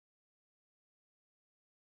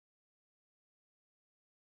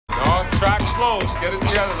close. Get it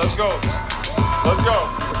together. Let's go. Let's go.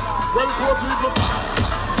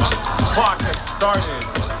 Clock has started.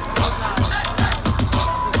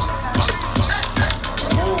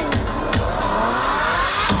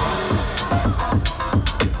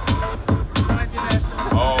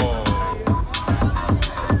 Oh.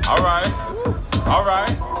 All right. All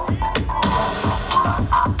right.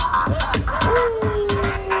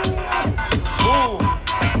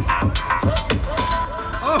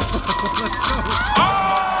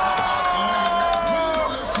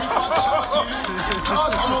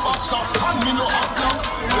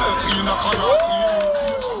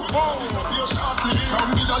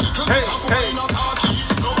 Hey, hey.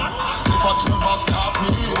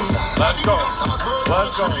 Let's go.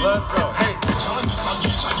 Let's go. Let's go. Hey.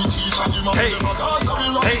 Hey.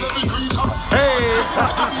 Hey.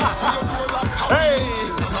 Hey.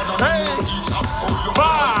 Hey.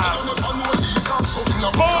 5,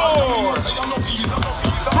 4, 3, 2, 1.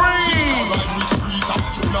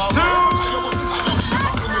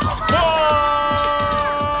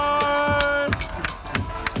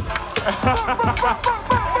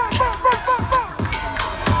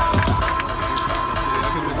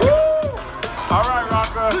 All right,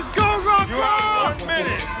 Rocka. Let's go, Rocka. You have 1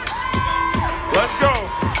 minute. Let's go.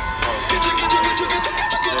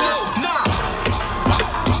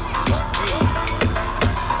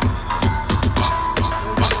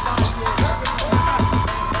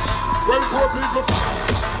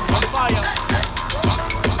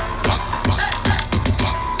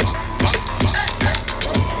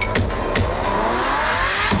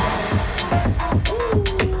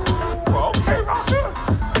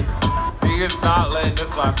 Is not letting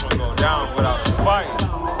this last one go down without a fight.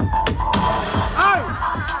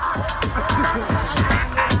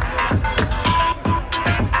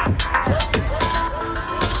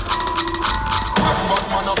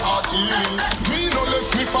 Me no left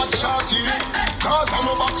me fat shorty, cause I'm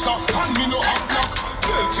a boxer and me no hot block.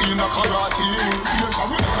 Belty in a karate, here's a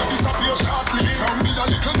way to disappear shortly. From me a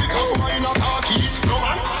little bit of wine and talkie. No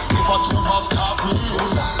man, if I do have top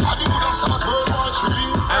news, I do not start World War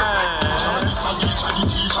III.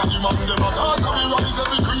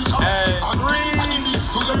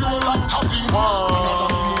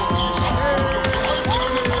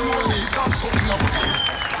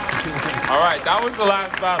 All right, that was the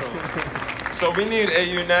last battle. So we need a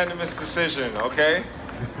unanimous decision, okay?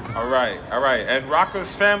 All right. And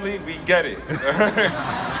Rocka's family, we get it.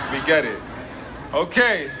 We get it.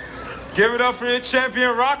 Okay, give it up for your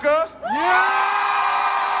champion, Rocka. Yeah!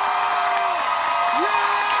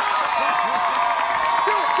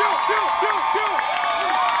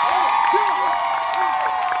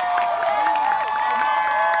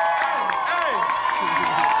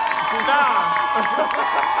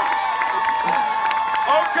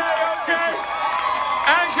 Okay.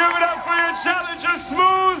 And give it up for your challenger,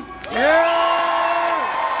 Smooth. Yeah!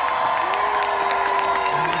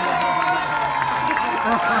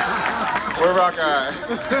 Where Rocka at?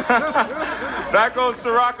 That goes to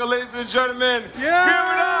Rocka, ladies and gentlemen. Yeah! Give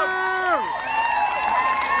it up.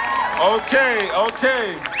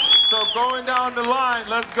 Okay. So going down the line,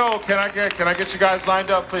 let's go. Can I get you guys lined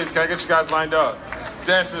up, please? Can I get you guys lined up?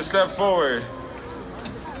 Dancers, step forward.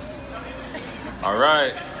 All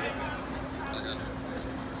right.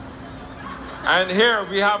 And here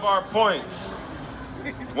we have our points.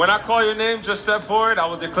 When I call your name, just step forward. I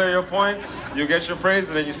will declare your points. You get your praise,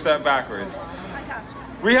 and then you step backwards.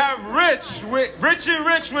 We have Richie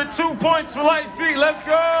Rich with 2 points for light feet. Let's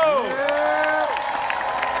go. Yeah.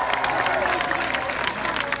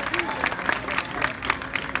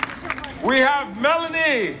 We have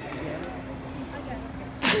Melanie.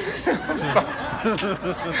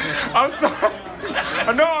 I'm sorry.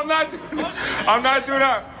 No, I'm not doing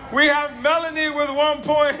that. We have Melanie with 1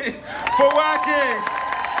 point for whacking.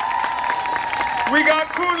 We got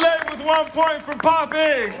Kool-Aid with 1 point for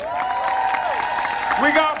popping.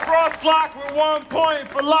 We got Frostlock with 1 point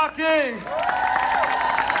for locking.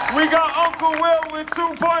 We got Uncle Will with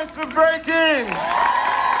 2 points for breaking.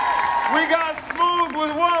 We got Smooth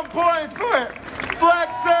with 1 point for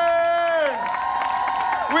Flexn.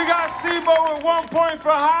 We got Sibo with 1 point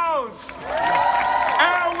for house.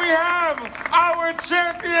 And we have our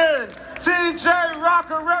champion, TJ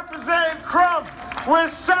Rocka representing Krump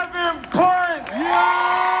with 7 points. Yeah!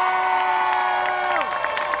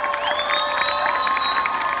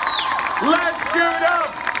 Let's give it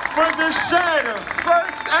up for the Shed,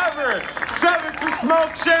 first ever 7 to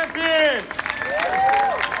Smoke champion.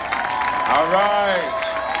 All right.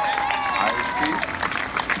 I see.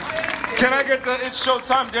 Can I get the It's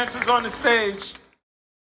Showtime dancers on the stage?